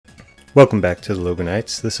Welcome back to the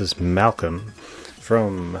Loganites. This is Malcolm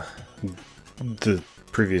from the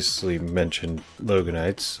previously mentioned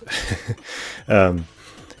Loganites.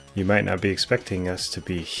 You might not be expecting us to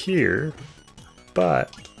be here,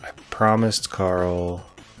 but I promised Carl,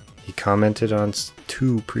 he commented on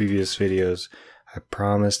 2 previous videos, I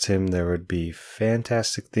promised him there would be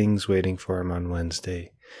fantastic things waiting for him on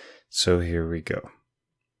Wednesday. So here we go.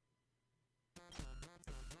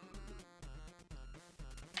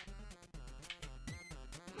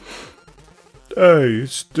 Hey,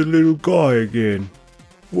 it's the little guy again.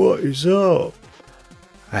 What is up?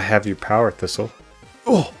 I have your power thistle.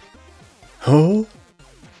 Oh! Huh?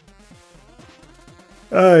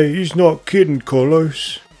 Hey, he's not kidding,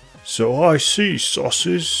 Colos. So I see,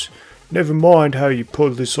 Susses. Never mind how you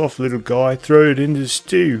pull this off, little guy. Throw it in the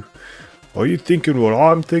stew. Are you thinking what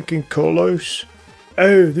I'm thinking, Colos?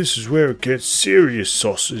 Oh, this is where it gets serious,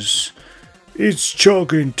 Susses. It's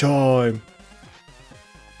chugging time.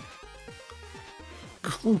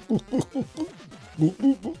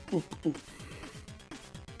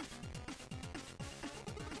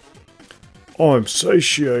 I'm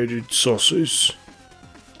satiated, Susses.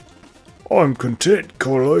 I'm content,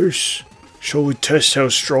 Colos. Shall we test how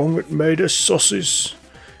strong it made us, Susses?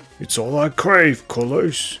 It's all I crave,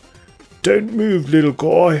 Colos. Don't move, little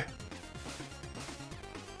guy.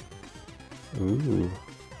 Ooh.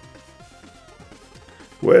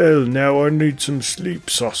 Well, now I need some sleep,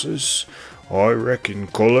 Susses. I reckon,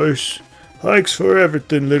 Colos. Thanks for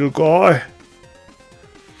everything, little guy.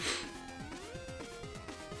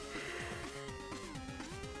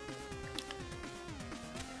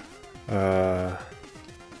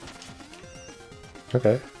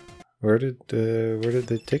 Okay. Where did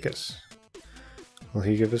they take us? Will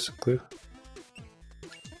he give us a clue?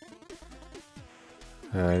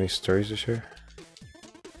 Any stories to share?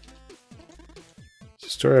 It's a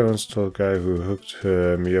story I once told a guy who hooked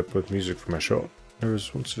me up with music for my shop. There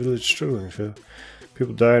was once a village struggling, Phil.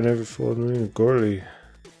 People dying every full moon, gorely.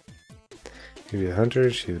 He be the hunter,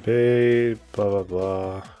 she the bait, blah blah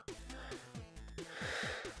blah.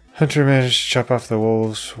 Hunter managed to chop off the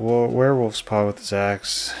werewolf's paw with his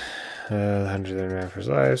axe. The hunter then ran for his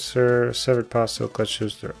life. Sir, severed paw still clutched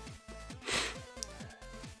his throat.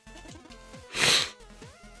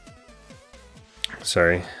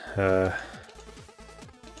 Sorry.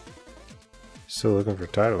 Still looking for a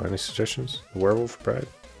title. Any suggestions? The Werewolf Bride?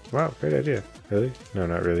 Wow, great idea. Really? No,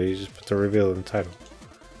 not really. You just put the reveal in the title.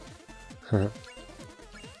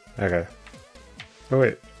 Okay. Oh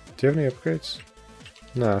wait. Do you have any upgrades?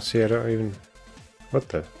 No, see, I don't even... What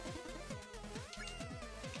the?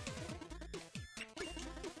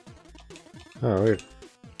 Oh, weird.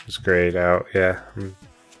 It's grayed out. Yeah, I'm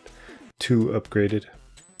too upgraded.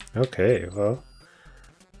 Okay, well...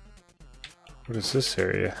 What is this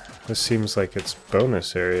area? This seems like it's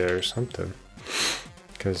bonus area or something.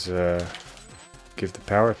 Because, give the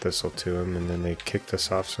power thistle to him and then they kicked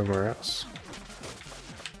us off somewhere else.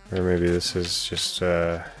 Or maybe this is just,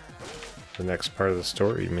 the next part of the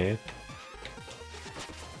story, man.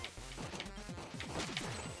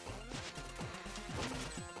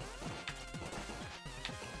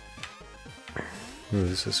 Ooh,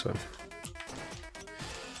 this is this one.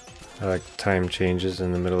 I like time changes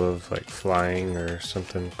in the middle of like flying or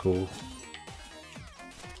something cool.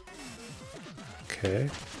 Okay.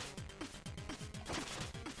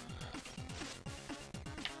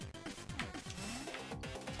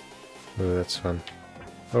 Oh, that's fun.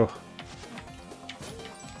 Oh.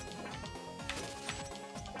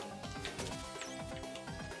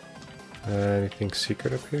 Anything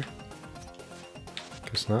secret up here?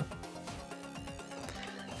 Guess not.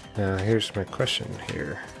 Now here's my question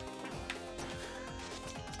here.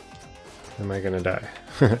 Am I gonna die?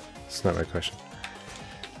 It's not my question.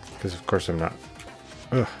 Because of course I'm not.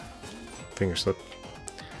 Ugh. Finger slip.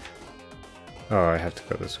 Oh, I have to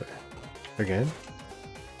go this way. Again?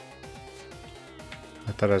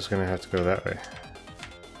 I thought I was gonna have to go that way.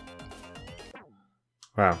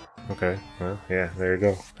 Wow. Okay. Well, yeah, there you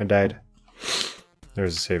go. I died.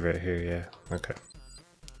 There's a save right here, yeah. Okay.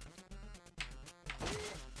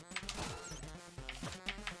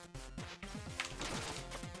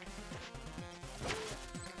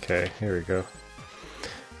 Okay, here we go.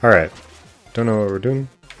 Alright. Don't know what we're doing,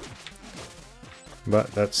 but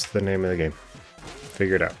that's the name of the game.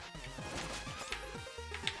 Figure it out.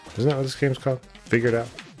 Isn't that what this game's called? Figure it out?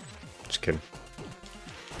 Just kidding.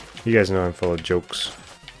 You guys know I'm full of jokes.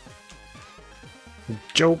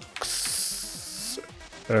 Jokes!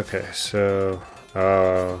 Okay, so...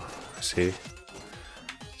 Oh, I see.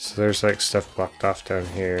 So there's like stuff blocked off down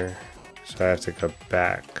here. So I have to go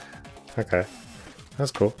back. Okay.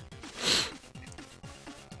 That's cool.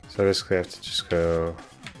 So basically I have to just go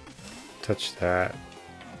touch that,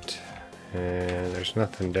 and there's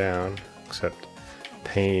nothing down except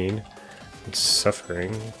pain and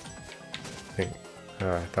suffering. I think,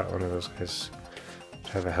 oh, I thought one of those guys would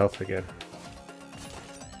have a health again.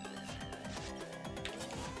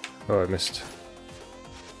 Oh, I missed.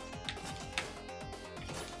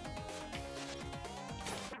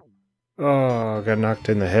 Oh, I got knocked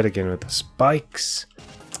in the head again with the spikes.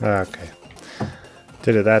 Okay.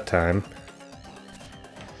 Did it that time.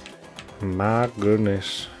 My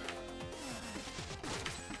goodness.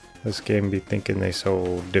 This game be thinking they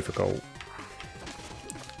so difficult.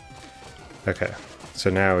 Okay. So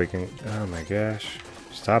now we can... Oh my gosh.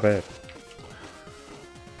 Stop it.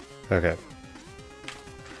 Okay.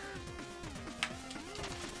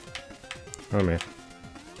 Oh man.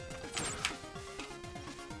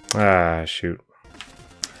 Ah, shoot.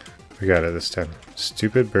 We got it this time.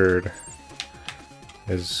 Stupid bird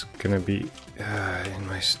is gonna be in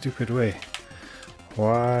my stupid way.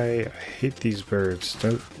 Why? I hate these birds.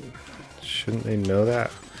 Shouldn't they know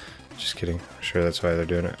that? Just kidding. I'm sure that's why they're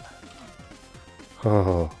doing it.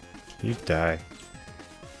 Oh, you die.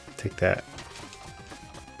 Take that.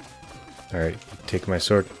 Alright, take my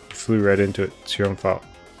sword. You flew right into it. It's your own fault.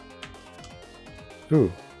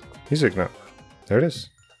 Ooh, music note. There it is.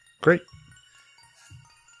 Great.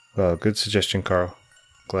 Well, good suggestion, Carl.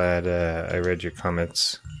 Glad I read your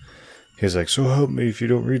comments. He was like, so help me if you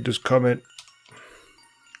don't read this comment.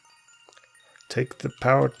 Take the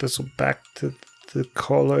power thistle back to the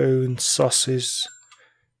Colos and Susses.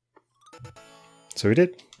 So we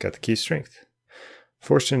did. Got the key strength.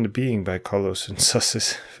 Forced into being by Colos and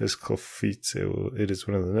Susses. Physical feats. It is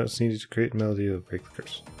one of the notes needed to create a melody that will break the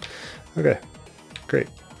curse. Okay. Great.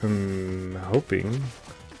 I'm hoping...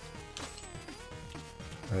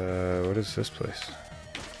 what is this place?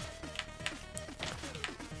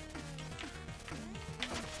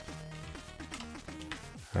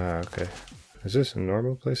 Ah, okay. Is this a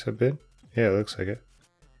normal place I've been? Yeah, it looks like it.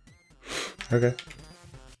 Okay.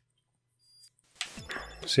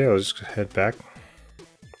 So yeah, I'll just head back.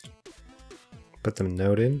 Put the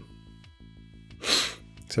note in.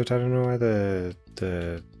 Except I don't know why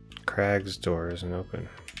the Crag's door isn't open.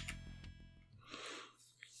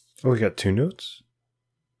 Oh, we got 2 notes?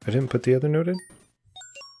 I didn't put the other note in?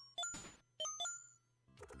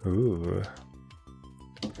 Ooh.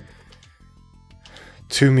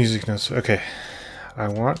 2 music notes. Okay. I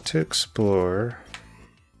want to explore.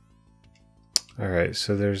 Alright,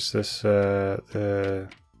 so there's this, in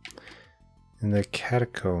the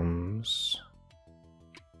catacombs.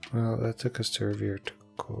 Well, that took us to Revere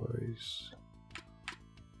Turquoise.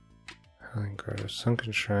 Howling Grotto,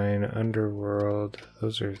 Sunken Shrine, Underworld.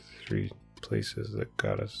 Those are 3 places that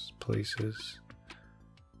got us places.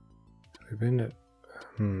 Have we been to...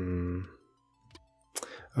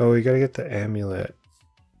 Oh, we gotta get the amulet.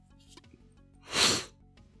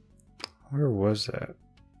 Where was that?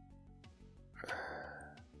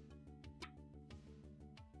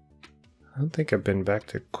 I don't think I've been back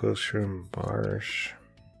to Quilshroom Marsh.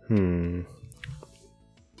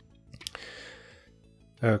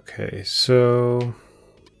 Okay, so...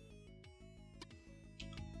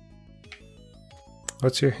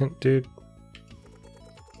 What's your hint, dude?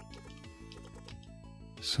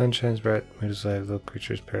 Sun shines bright, mood is live, little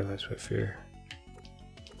creatures paralyzed by fear.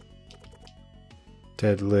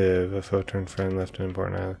 Dead live, a foe turned friend left an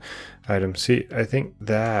important item. See, I think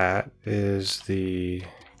that is the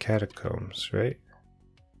catacombs, right?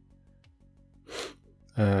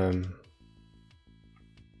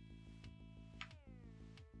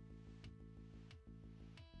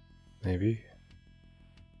 Maybe.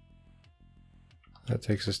 That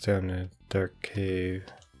takes us down to a dark cave.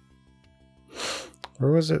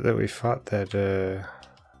 Where was it that we fought that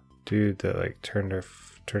dude that like turned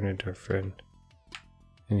into our friend?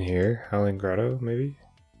 In here? Howling Grotto, maybe?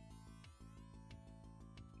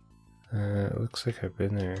 It looks like I've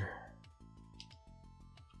been there.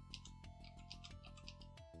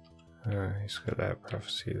 He's got that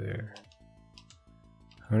prophecy there.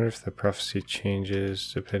 I wonder if the prophecy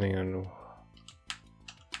changes depending on...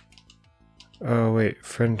 Oh wait,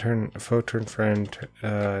 foe turn friend,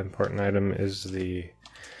 important item is the...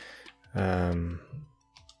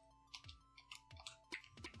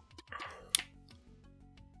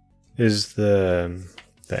 is the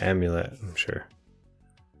amulet, I'm sure.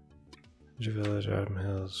 Village, Autumn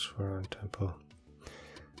Hills, Forlorn Temple.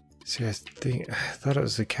 See, I thought it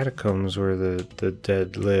was the catacombs where the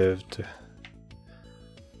dead lived.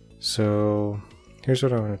 So here's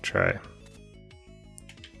what I want to try.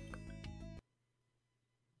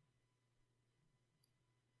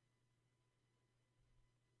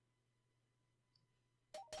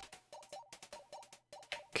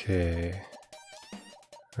 Okay.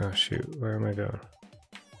 Oh shoot, where am I going?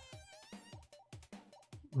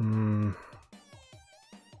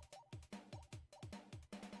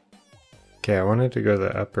 Okay, I wanted to go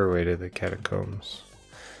the upper way to the catacombs.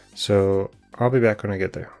 So I'll be back when I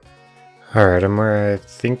get there. Alright, I'm where I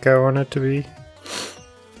think I want it to be.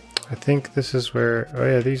 I think this is where... Oh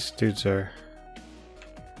yeah, these dudes are.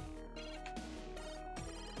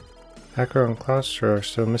 Acro and Claustro are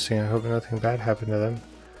still missing. I hope nothing bad happened to them.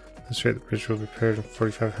 This rate, the bridge will be repaired in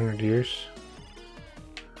 4,500 years.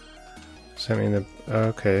 Does that mean the...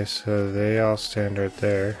 Okay, so they all stand right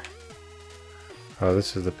there. Oh,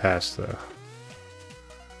 this is the past, though.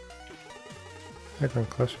 Acro and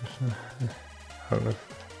Claustro... I don't know.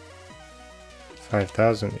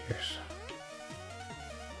 5,000 years.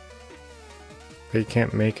 But you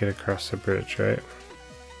can't make it across the bridge, right?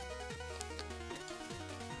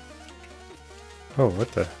 Oh, what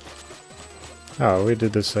the? Oh, we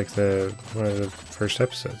did this like one of the first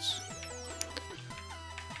episodes.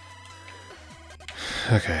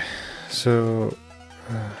 Okay, so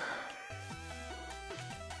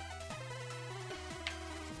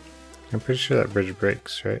I'm pretty sure that bridge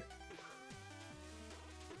breaks, right?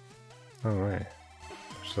 Oh my.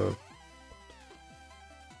 So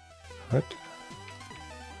what?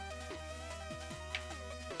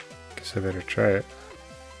 Guess I better try it.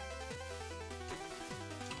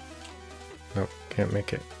 Nope, can't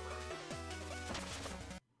make it.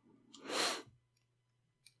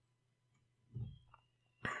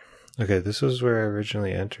 Okay, this was where I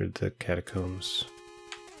originally entered the catacombs.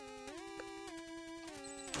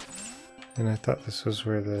 And I thought this was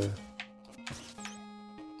where the...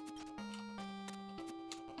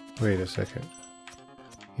 Wait a second.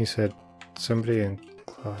 He said somebody in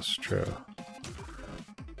Claustro.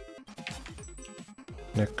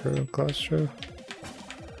 Necro and Claustro?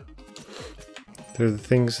 They're the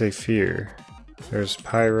things they fear. There's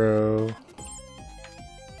Pyro.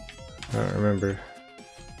 I don't remember.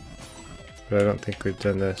 But I don't think we've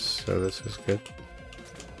done this, so this is good.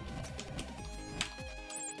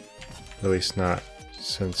 At least not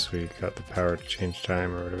since we got the power to change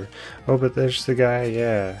time or whatever. Oh, but there's the guy,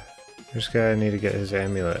 yeah. There's the guy I need to get his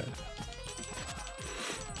amulet.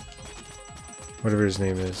 Whatever his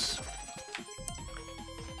name is.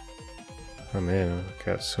 Oh man, I've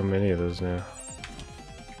got so many of those now.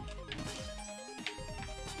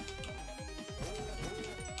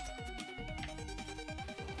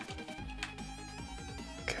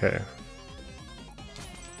 Okay.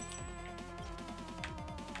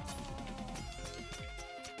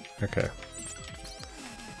 Okay.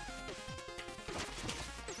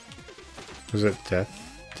 Was it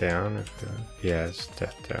death down? Yeah, it's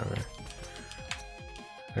death down there.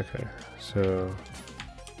 Okay, so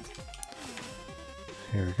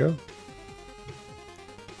here we go.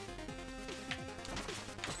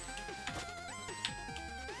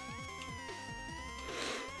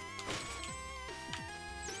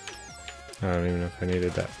 I don't even know if I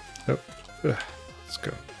needed that. Oh, let's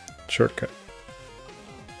go. Shortcut.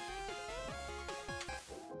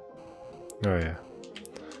 Oh yeah.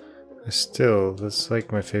 That's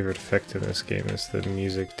like my favorite effect in this game is the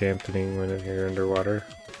music dampening when you're underwater.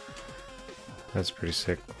 That's pretty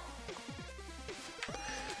sick.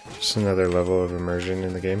 Just another level of immersion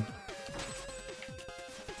in the game.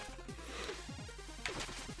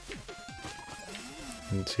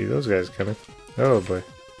 And see those guys coming. Oh boy.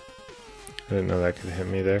 I didn't know that could hit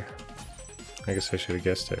me there. I guess I should have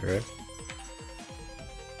guessed it, right?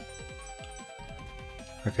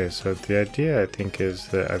 Okay, so the idea I think is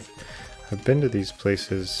that I've been to these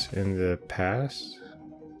places in the past,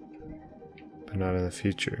 but not in the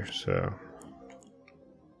future, so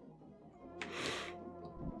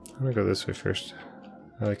I'm gonna go this way first.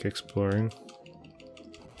 I like exploring.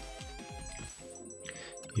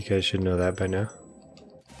 You guys should know that by now.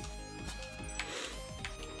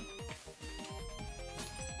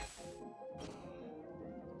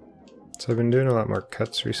 So I've been doing a lot more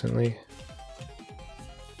cuts recently.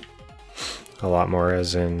 A lot more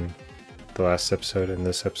as in the last episode and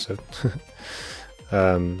this episode.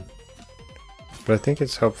 But I think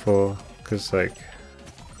it's helpful because like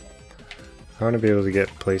I want to be able to get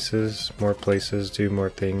places, more places, do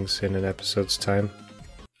more things in an episode's time.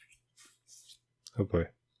 Oh boy.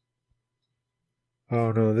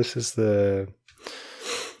 Oh no, this is the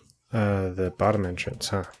bottom entrance,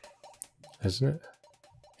 huh? Isn't it?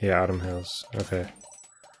 Yeah, Autumn Hills. Okay.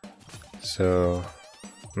 So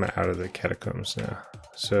I'm out of the catacombs now.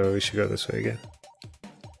 So we should go this way again.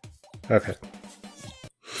 Okay.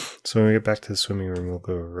 So when we get back to the swimming room, we'll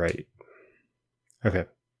go right. Okay.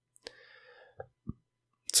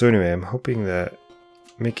 So anyway, I'm hoping that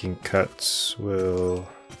making cuts will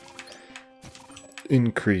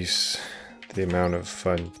increase the amount of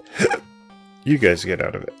fun you guys get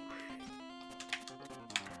out of it.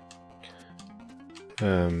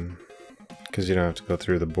 Because you don't have to go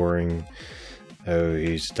through the boring, oh,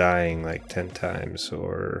 he's dying like 10 times,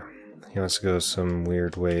 or he wants to go some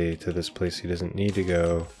weird way to this place he doesn't need to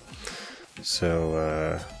go.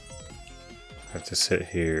 So, I have to sit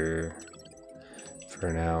here for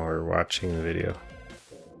an hour watching the video.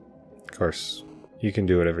 Of course, you can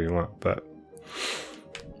do whatever you want, but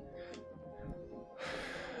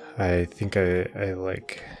I think I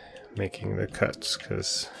like making the cuts,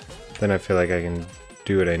 because then I feel like I can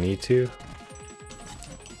do what I need to,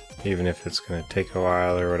 even if it's going to take a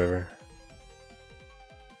while or whatever.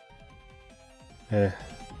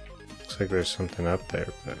 Looks like there's something up there,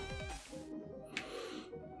 but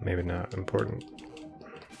maybe not important.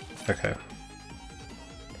 Okay.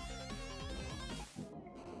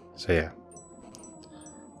 So yeah.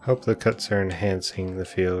 Hope the cuts are enhancing the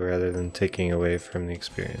feel rather than taking away from the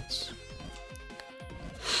experience.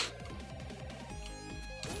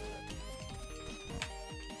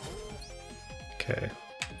 Okay.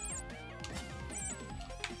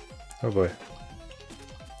 Oh boy.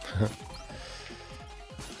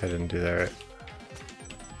 I didn't do that right.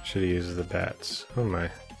 Should have used the bats. Oh my.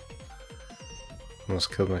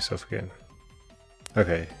 Almost killed myself again.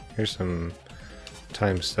 Okay, here's some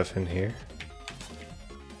time stuff in here.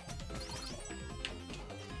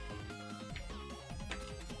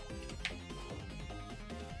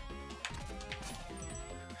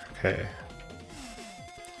 Okay.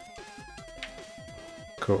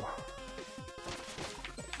 Cool.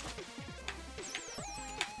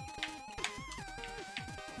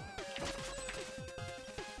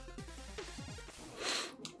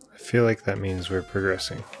 I feel like that means we're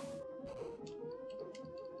progressing.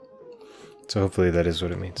 So hopefully that is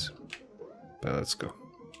what it means. But let's go.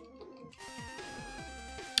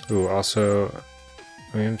 Ooh, also,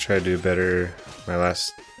 I'm gonna try to do better. My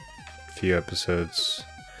last few episodes,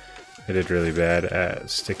 I did really bad at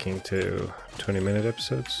sticking to 20-minute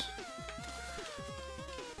episodes.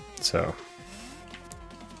 So,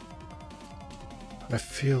 I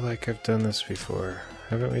feel like I've done this before.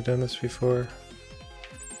 Haven't we done this before?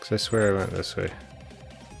 Because I swear I went this way.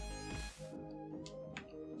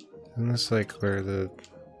 Isn't this like where the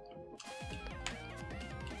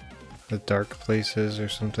dark place is or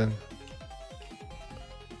something?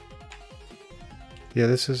 Yeah,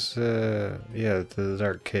 this is, yeah, the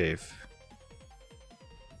dark cave.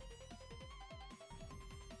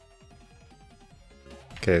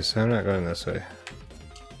 Okay, so I'm not going this way.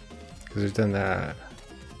 Because we've done that.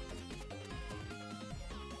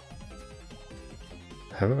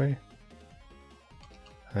 Haven't we?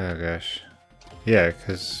 Oh gosh. Yeah,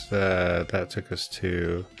 because that took us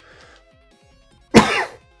to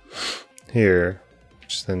here,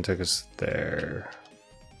 which then took us there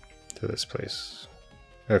to this place.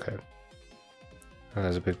 Okay. Oh,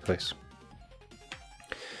 that's a big place.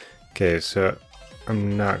 Okay, so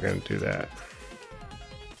I'm not going to do that.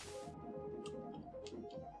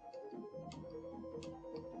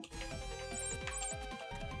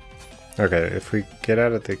 Okay, if we get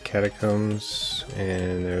out of the catacombs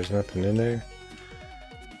and there's nothing in there,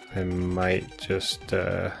 I might just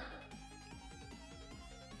yeah,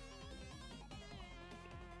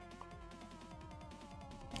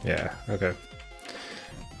 okay.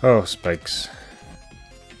 Oh, spikes.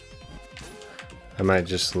 I might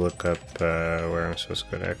just look up where I'm supposed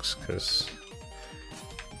to go next, because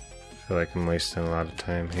I feel like I'm wasting a lot of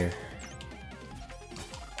time here.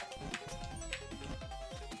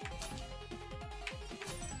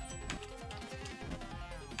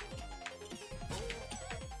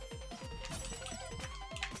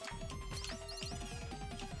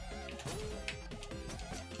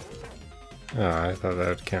 Oh, I thought that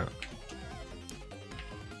would count.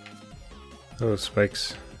 Oh,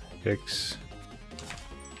 spikes. Yikes.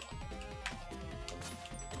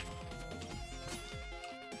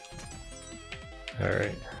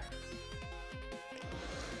 Alright.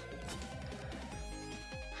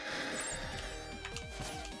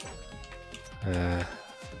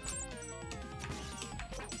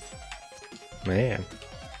 Man.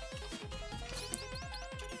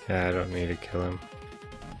 Yeah, I don't need to kill him.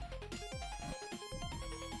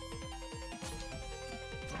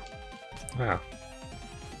 Wow.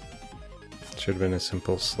 Should have been a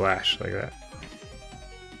simple slash like that.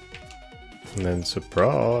 And then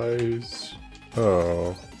surprise!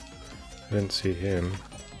 Oh, I didn't see him.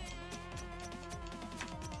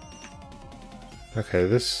 Okay,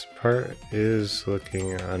 this part is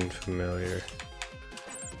looking unfamiliar.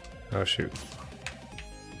 Oh shoot.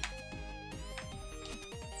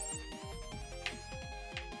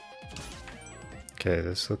 Okay,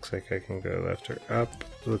 this looks like I can go left or up.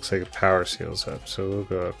 It looks like a power seal's up, so we'll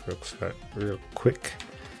go up real quick.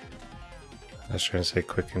 I was trying to say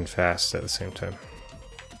quick and fast at the same time.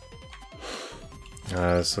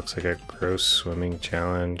 This looks like a gross swimming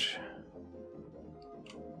challenge.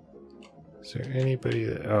 Is there anybody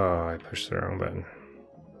that... Oh, I pushed the wrong button.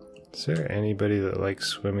 Is there anybody that likes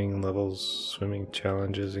swimming levels, swimming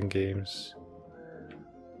challenges in games?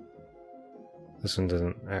 This one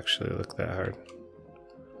doesn't actually look that hard.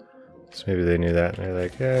 So maybe they knew that and they're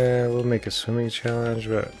like, yeah, we'll make a swimming challenge,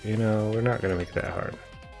 but you know, we're not gonna make it that hard.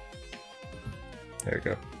 There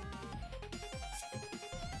we go.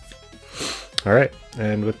 Alright,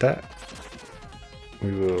 and with that,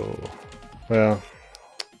 we will, well,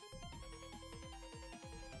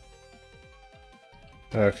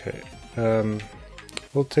 okay,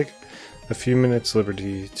 we'll take a few minutes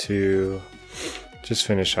liberty to just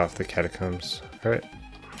finish off the catacombs. Alright,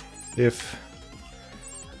 if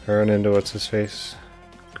I run into what's his face,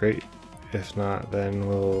 great. If not, then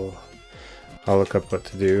I'll look up what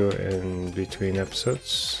to do in between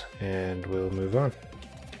episodes and we'll move on.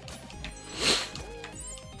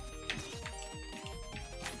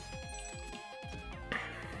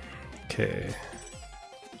 Okay.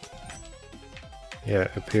 Yeah,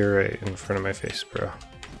 appear right in front of my face, bro.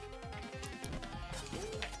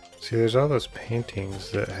 See, there's all those paintings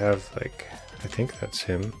that have, like, I think that's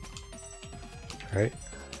him, right?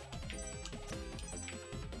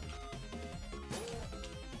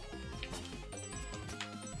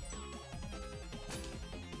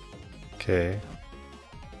 Okay.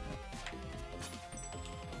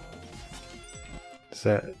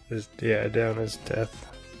 Is yeah, down is death.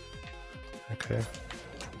 Okay.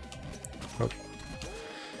 Oh.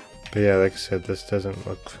 But yeah, like I said, this doesn't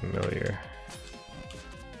look familiar.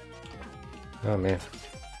 Oh man.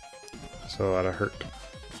 That's a lot of hurt.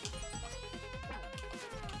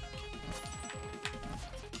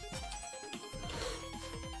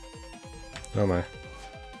 Oh my.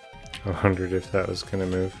 I wondered if that was gonna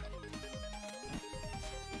move.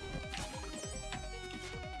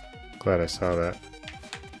 Glad I saw that.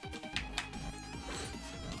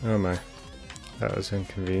 Oh my. That was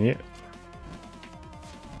inconvenient.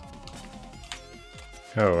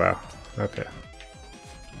 Oh wow. Okay.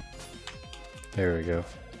 There we go.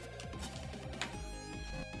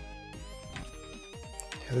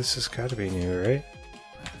 Yeah, this has got to be new, right?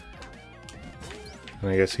 And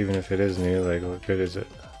I guess even if it is new, like, what good is it?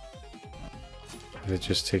 If it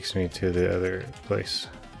just takes me to the other place.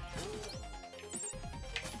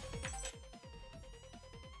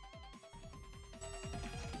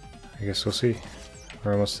 I guess we'll see.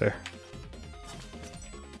 We're almost there.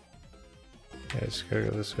 Yeah, just gotta go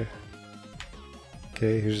this way.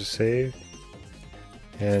 Okay, here's a save.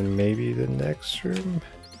 And maybe the next room?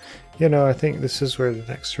 You know, I think this is where the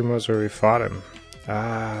next room was, where we fought him.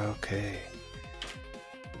 Ah, okay.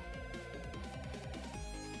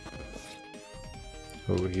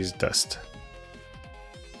 Oh, he's dust.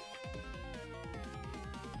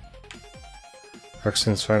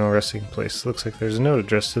 Roxanne's final resting place. Looks like there's a note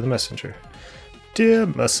addressed to the messenger. Dear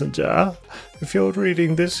messenger, if you're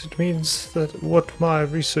reading this, it means that what my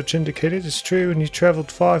research indicated is true and you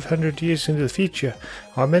traveled 500 years into the future.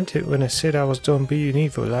 I meant it when I said I was done being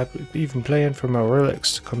evil. I even planned for my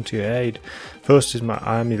relics to come to your aid. First is my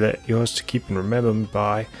amulet, yours to keep and remember me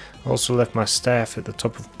by. I also left my staff at the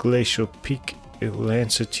top of Glacial Peak. It will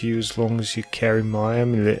answer to you as long as you carry my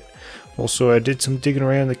amulet. Also, I did some digging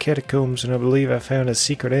around the catacombs and I believe I found a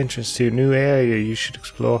secret entrance to a new area you should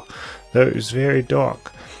explore, though it was very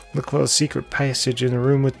dark. Look for a secret passage in a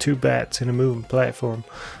room with 2 bats and a moving platform.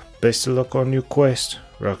 Best of luck on your quest,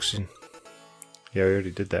 Roxanne. Yeah, we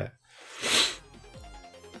already did that.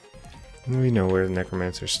 We know where the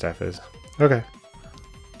necromancer's staff is. Okay.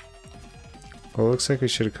 Well, it looks like we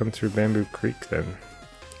should have come through Bamboo Creek then,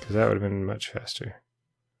 because that would have been much faster.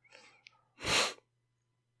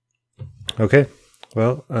 Okay,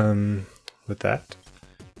 well, with that,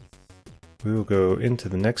 we will go into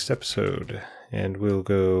the next episode, and we'll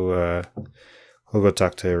go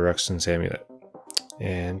talk to Roxanne's amulet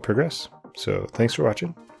and progress. So thanks for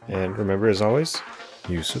watching, and remember, as always,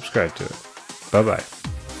 you subscribe to it. Bye bye.